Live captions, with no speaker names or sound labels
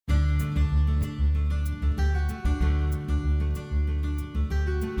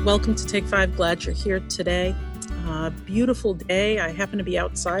Welcome to Take 5. Glad you're here today. Beautiful day. I happen to be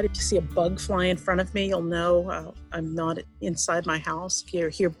outside. If you see a bug fly in front of me, you'll know I'm not inside my house. If you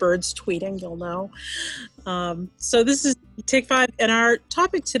hear birds tweeting, you'll know. So this is Take 5, and our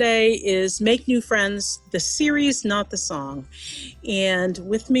topic today is Make New Friends, the series, not the song. And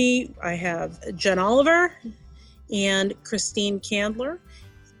with me, I have Jen Oliver and Christine Candler.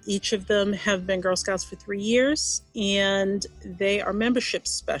 Each of them have been Girl Scouts for 3 years, and they are membership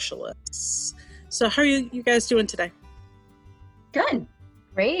specialists. So how are you guys doing today? Good.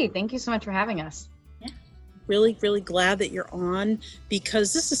 Great. Thank you so much for having us. Yeah. Really, really glad that you're on,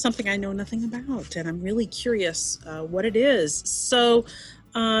 because this is something I know nothing about, and I'm really curious what it is. So,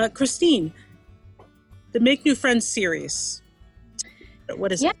 Christine, the Make New Friends series,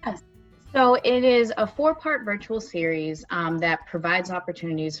 what is it? Yes. So it is a 4-part virtual series that provides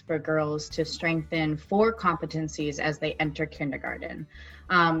opportunities for girls to strengthen 4 competencies as they enter kindergarten.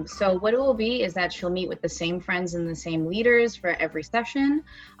 So what it will be is that she'll meet with the same friends and the same leaders for every session,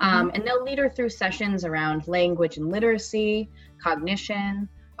 and they'll lead her through sessions around language and literacy, cognition,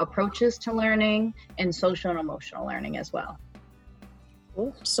 approaches to learning, and social and emotional learning as well.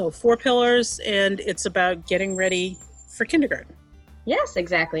 Cool. So 4 pillars, and it's about getting ready for kindergarten. Yes,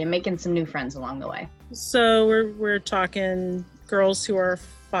 exactly, and making some new friends along the way. So we're talking girls who are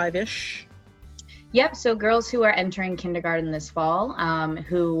 5-ish. Yep, so girls who are entering kindergarten this fall,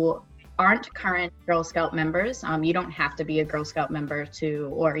 who aren't current Girl Scout members. You don't have to be a Girl Scout member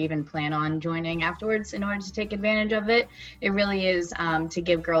or even plan on joining afterwards in order to take advantage of it. It really is to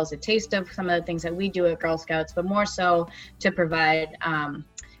give girls a taste of some of the things that we do at Girl Scouts, but more so to provide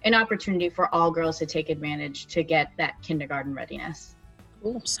an opportunity for all girls to take advantage to get that kindergarten readiness.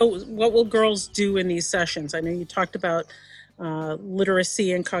 Cool. So what will girls do in these sessions? I know you talked about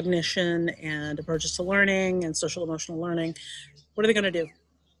literacy and cognition and approaches to learning and social emotional learning. What are they going to do?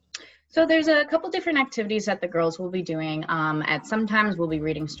 So there's a couple different activities that the girls will be doing. At sometimes we'll be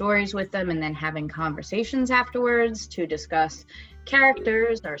reading stories with them and then having conversations afterwards to discuss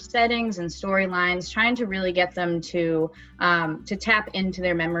characters or settings and storylines, trying to really get them to tap into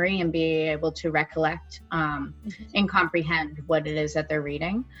their memory and be able to recollect and comprehend what it is that they're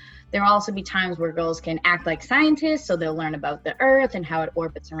reading. There will also be times where girls can act like scientists, so they'll learn about the earth and how it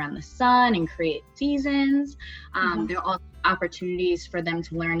orbits around the sun and create seasons. There are also opportunities for them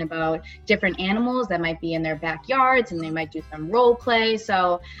to learn about different animals that might be in their backyards, and they might do some role play.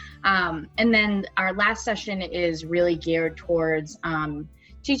 So, and then our last session is really geared towards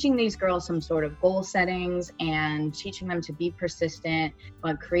teaching these girls some sort of goal settings and teaching them to be persistent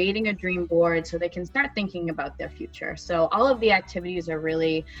on creating a dream board so they can start thinking about their future. So all of the activities are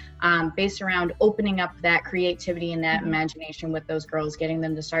really based around opening up that creativity and that imagination with those girls, getting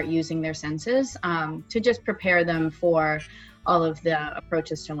them to start using their senses to just prepare them for all of the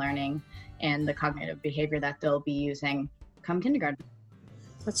approaches to learning and the cognitive behavior that they'll be using come kindergarten.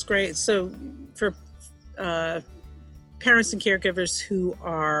 That's great. So for parents and caregivers who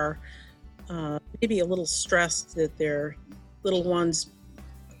are maybe a little stressed that their little ones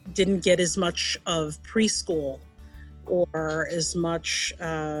didn't get as much of preschool or as much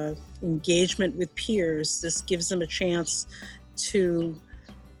engagement with peers, this gives them a chance to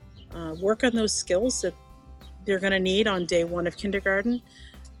work on those skills that they're going to need on day 1 of kindergarten.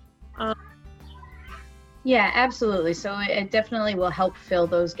 Yeah, absolutely. So it definitely will help fill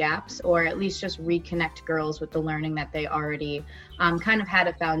those gaps, or at least just reconnect girls with the learning that they already kind of had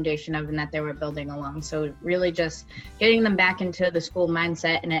a foundation of and that they were building along. So really just getting them back into the school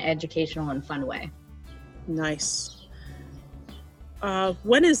mindset in an educational and fun way. Nice.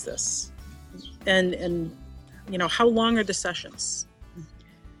 When is this? And how long are the sessions?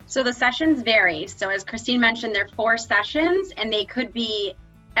 So the sessions vary. So as Christine mentioned, there are 4 sessions, and they could be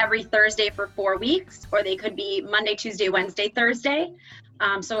every Thursday for 4 weeks, or they could be Monday, Tuesday, Wednesday, Thursday.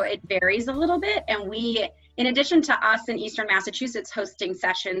 So it varies a little bit. And we, in addition to us in Eastern Massachusetts hosting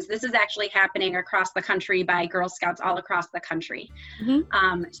sessions, this is actually happening across the country by Girl Scouts all across the country.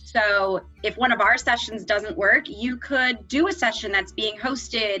 So if one of our sessions doesn't work, you could do a session that's being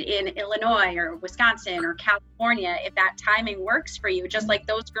hosted in Illinois or Wisconsin or California if that timing works for you, just like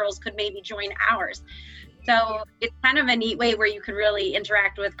those girls could maybe join ours. So it's kind of a neat way where you could really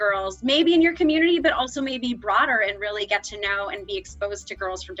interact with girls, maybe in your community, but also maybe broader, and really get to know and be exposed to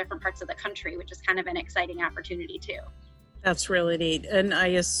girls from different parts of the country, which is kind of an exciting opportunity too. That's really neat. And I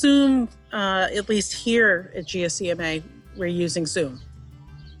assume, at least here at GSCMA, we're using Zoom.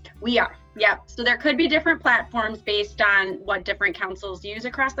 We are, yeah. So there could be different platforms based on what different councils use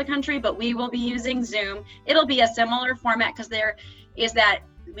across the country, but we will be using Zoom. It'll be a similar format because there is that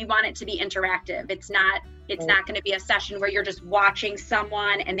we want it to be interactive. It's not going to be a session where you're just watching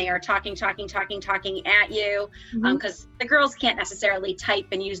someone and they are talking at you, because the girls can't necessarily type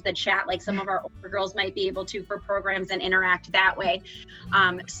and use the chat like some of our older girls might be able to for programs and interact that way.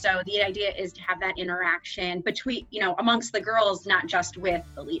 So the idea is to have that interaction between, amongst the girls, not just with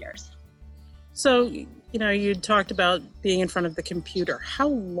the leaders. So, you talked about being in front of the computer. How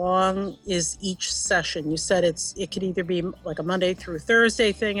long is each session? You said it could either be like a Monday through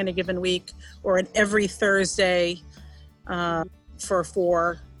Thursday thing in a given week, or an every Thursday for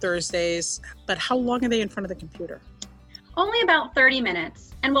 4 Thursdays. But how long are they in front of the computer? Only about 30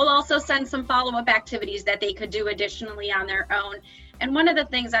 minutes. And we'll also send some follow-up activities that they could do additionally on their own. And one of the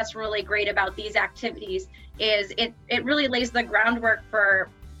things that's really great about these activities is it really lays the groundwork for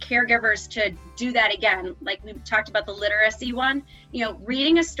caregivers to do that again. Like we talked about the literacy one,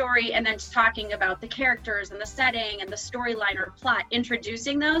 reading a story and then talking about the characters and the setting and the storyline or plot,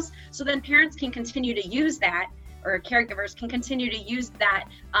 introducing those, so then parents can continue to use that, or caregivers can continue to use that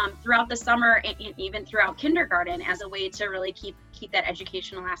throughout the summer and even throughout kindergarten as a way to really keep that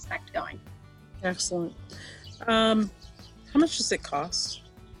educational aspect going. Excellent. How much does it cost?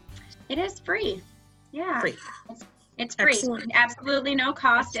 It is free. Yeah. Free. It's free. Excellent. Absolutely no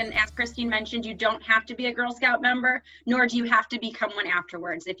cost. And as Christine mentioned, you don't have to be a Girl Scout member, nor do you have to become one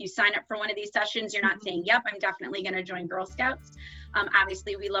afterwards. If you sign up for one of these sessions, you're not saying, yep, I'm definitely going to join Girl Scouts.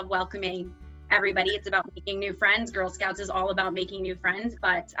 Obviously, we love welcoming everybody. It's about making new friends. Girl Scouts is all about making new friends,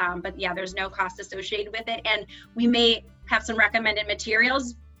 but yeah, there's no cost associated with it. And we may have some recommended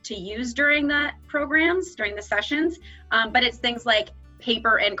materials to use during the programs, during the sessions, but it's things like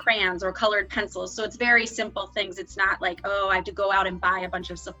paper and crayons or colored pencils. So it's very simple things. It's not like, oh, I have to go out and buy a bunch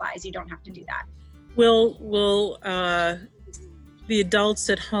of supplies. You don't have to do that. Will the adults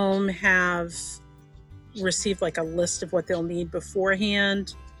at home have received like a list of what they'll need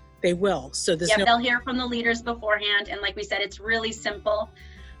beforehand? They will. So they'll hear from the leaders beforehand. And like we said, it's really simple.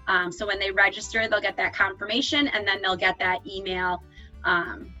 So when they register, they'll get that confirmation, and then they'll get that email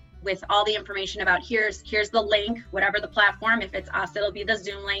with all the information about here's the link, whatever the platform. If it's us, it'll be the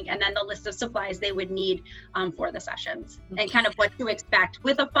Zoom link, and then the list of supplies they would need for the sessions, and kind of what to expect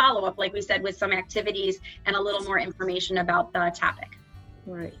with a follow-up, like we said, with some activities and a little more information about the topic.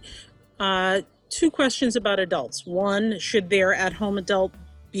 Right. 2 questions about adults. One, should their at-home adult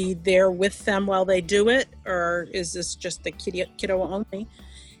be there with them while they do it, or is this just the kiddo only?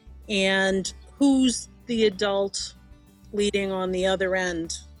 And who's the adult leading on the other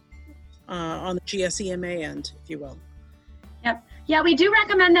end? On the GSEMA end, if you will. Yep. Yeah, we do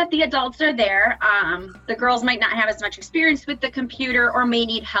recommend that the adults are there. The girls might not have as much experience with the computer or may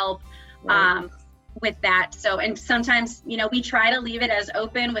need help with that. So, and sometimes, we try to leave it as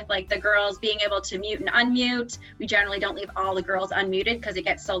open with like the girls being able to mute and unmute. We generally don't leave all the girls unmuted because it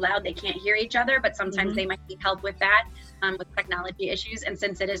gets so loud they can't hear each other, but sometimes they might need help with that, with technology issues. And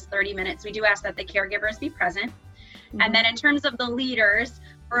since it is 30 minutes, we do ask that the caregivers be present. And then in terms of the leaders,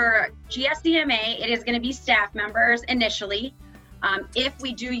 for GSEMA, it is going to be staff members initially. If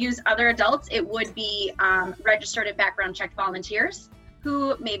we do use other adults, it would be registered and background checked volunteers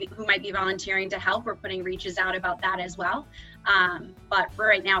who might be volunteering to help. We're putting reaches out about that as well. But for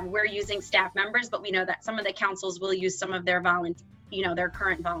right now, we're using staff members, but we know that some of the councils will use some of their their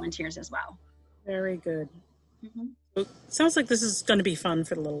current volunteers as well. Very good. So it sounds like this is going to be fun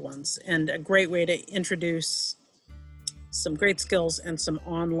for the little ones and a great way to introduce some great skills and some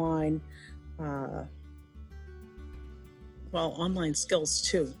online skills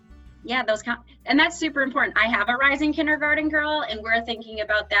too. Yeah, and that's super important. I have a rising kindergarten girl, and we're thinking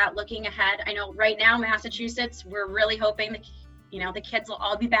about that looking ahead. I know right now, Massachusetts, we're really hoping that, the kids will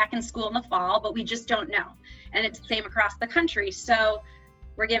all be back in school in the fall, but we just don't know. And it's the same across the country. So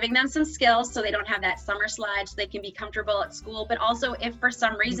we're giving them some skills so they don't have that summer slide, so they can be comfortable at school. But also, if for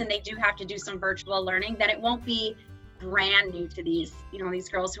some reason they do have to do some virtual learning, then it won't be brand new to these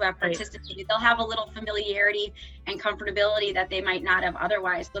girls who have participated. Right. They'll have a little familiarity and comfortability that they might not have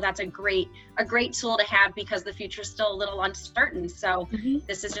otherwise. So that's a great tool to have, because the future is still a little uncertain. So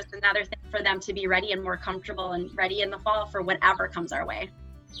this is just another thing for them to be ready and more comfortable and ready in the fall for whatever comes our way.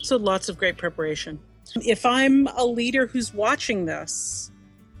 So lots of great preparation. If I'm a leader who's watching this,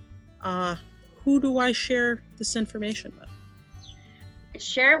 who do I share this information with?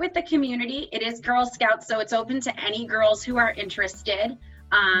 Share it with the community. It is Girl Scouts, so it's open to any girls who are interested.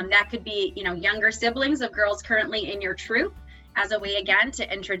 That could be, younger siblings of girls currently in your troop, as a way, again,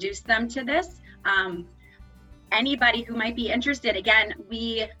 to introduce them to this. Anybody who might be interested, again,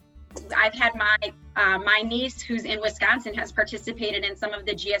 we I've had my niece who's in Wisconsin has participated in some of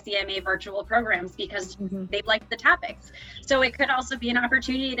the GSEMA virtual programs because they like the topics. So it could also be an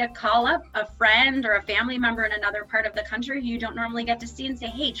opportunity to call up a friend or a family member in another part of the country who you don't normally get to see and say,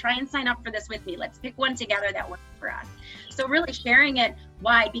 hey, try and sign up for this with me. Let's pick one together that works for us. So really sharing it.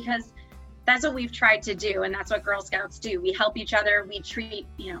 Why? Because that's what we've tried to do, and that's what Girl Scouts do. We help each other. We treat,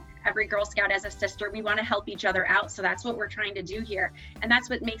 every Girl Scout as a sister. We want to help each other out. So that's what we're trying to do here. And that's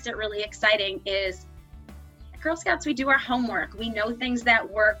what makes it really exciting is at Girl Scouts, we do our homework. We know things that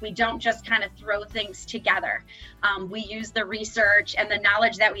work. We don't just kind of throw things together. We use the research and the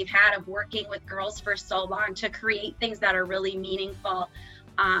knowledge that we've had of working with girls for so long to create things that are really meaningful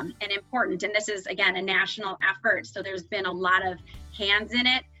and important. And this is, again, a national effort. So there's been a lot of hands in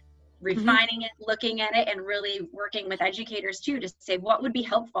it, refining it, looking at it, and really working with educators too to say what would be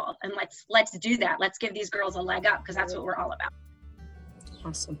helpful, and let's do that. Let's give these girls a leg up because that's what we're all about.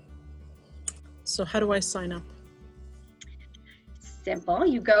 Awesome. So how do I sign up? Simple.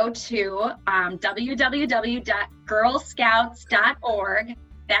 You go to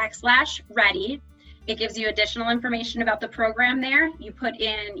www.girlscouts.org/ready. It gives you additional information about the program there. You put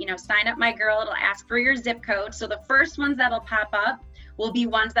in, sign up my girl. It'll ask for your zip code. So the first ones that'll pop up will be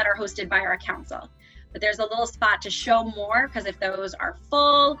ones that are hosted by our council. But there's a little spot to show more, because if those are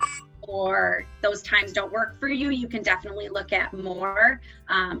full or those times don't work for you, you can definitely look at more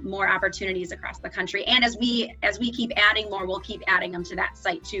opportunities across the country. And as we keep adding more, we'll keep adding them to that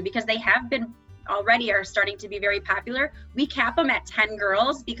site too, because they have been already are starting to be very popular. We cap them at 10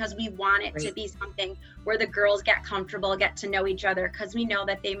 girls because we want it to be something where the girls get comfortable, get to know each other, because we know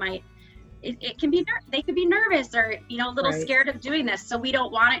that they might they could be nervous or a little scared of doing this. So we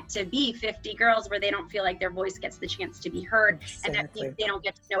don't want it to be 50 girls where they don't feel like their voice gets the chance to be heard. And that they don't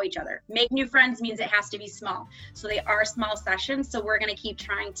get to know each other. Make new friends means it has to be small. So they are small sessions. So we're going to keep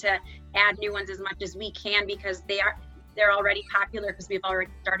trying to add new ones as much as we can, because they're already popular, because we've already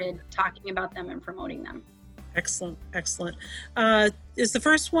started talking about them and promoting them. Excellent. Is the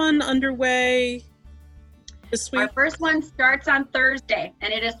first one underway this week? Our first one starts on Thursday,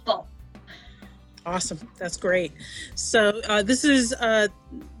 and it is full. Awesome. That's great. So this is the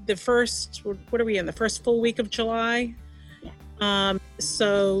first, what are we in, the first full week of July? Yeah.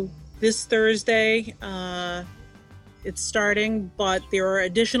 So this Thursday, it's starting, but there are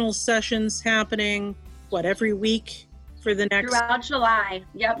additional sessions happening, every week for the next? Throughout July.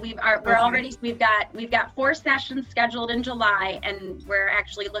 Yep. We've got 4 sessions scheduled in July, and we're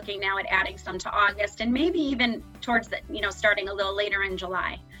actually looking now at adding some to August, and maybe even towards the, starting a little later in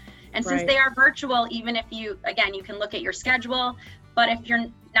July. And since they are virtual, even if you can look at your schedule, but if you're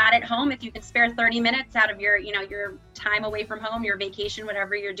not at home, if you can spare 30 minutes out of your time away from home, your vacation,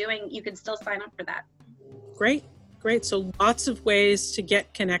 whatever you're doing, you can still sign up for that. Great. So lots of ways to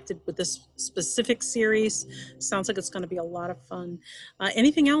get connected with this specific series. Sounds like it's going to be a lot of fun.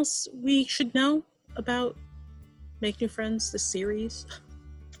 Anything else we should know about Make New Friends, the series?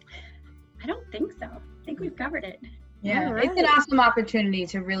 I don't think so. I think we've covered it. Yeah, it's an awesome opportunity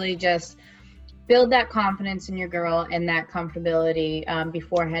to really just build that confidence in your girl and that comfortability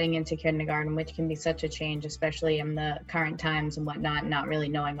before heading into kindergarten, which can be such a change, especially in the current times and whatnot, not really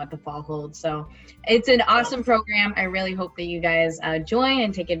knowing what the fall holds. So it's an awesome program. I really hope that you guys join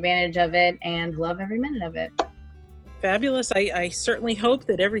and take advantage of it, and love every minute of it. Fabulous. I certainly hope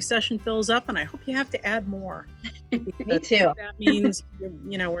that every session fills up, and I hope you have to add more. Me too. That means,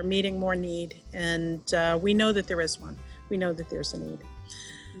 we're meeting more need, and we know that there is one. We know that there's a need.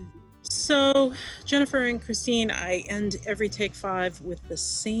 So, Jennifer and Christine, I end every Take 5 with the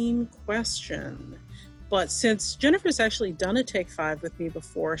same question. But since Jennifer's actually done a Take 5 with me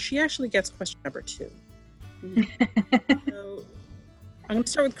before, she actually gets question number 2. So, I'm going to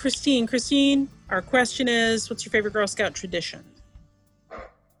start with Christine. Christine, our question is, what's your favorite Girl Scout tradition?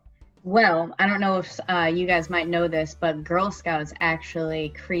 Well, I don't know if you guys might know this, but Girl Scouts actually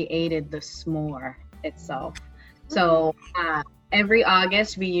created the s'more itself. So every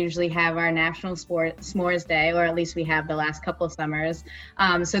August, we usually have our National S'mores Day, or at least we have the last couple of summers.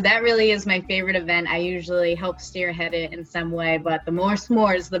 So that really is my favorite event. I usually help spearhead it in some way, but the more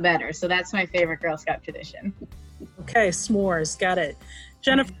s'mores, the better. So that's my favorite Girl Scout tradition. Okay, s'mores, got it.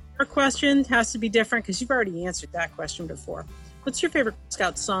 Jennifer, your question has to be different because you've already answered that question before. What's your favorite Girl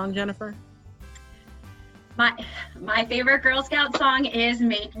Scout song, Jennifer? My favorite Girl Scout song is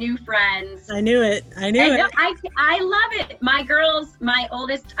Make New Friends. I knew it. I love it. My girls, my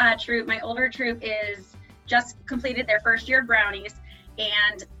oldest troop, my older troop is just completed their first year of Brownies,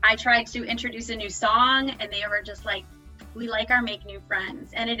 and I tried to introduce a new song, and they were just like, we like our Make New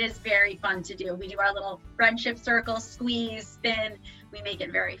Friends, and it is very fun to do. We do our little friendship circle, squeeze, spin. we make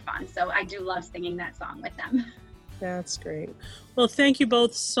it very fun. So I do love singing that song with them. That's great. Well, thank you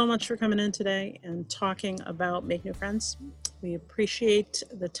both so much for coming in today and talking about Make New Friends. We appreciate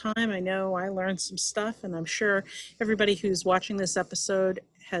the time. I know I learned some stuff, and I'm sure everybody who's watching this episode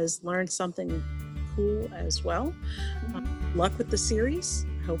has learned something cool as well. Luck with the series.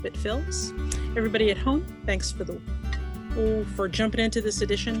 Hope it fills. Everybody at home, thanks for jumping into this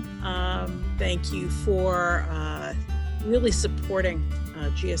edition. Thank you for really supporting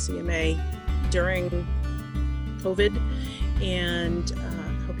GSEMA during COVID, and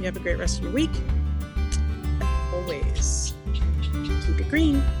hope you have a great rest of your week. Always keep it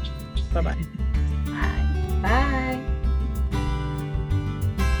green. Bye-bye. Bye. Bye.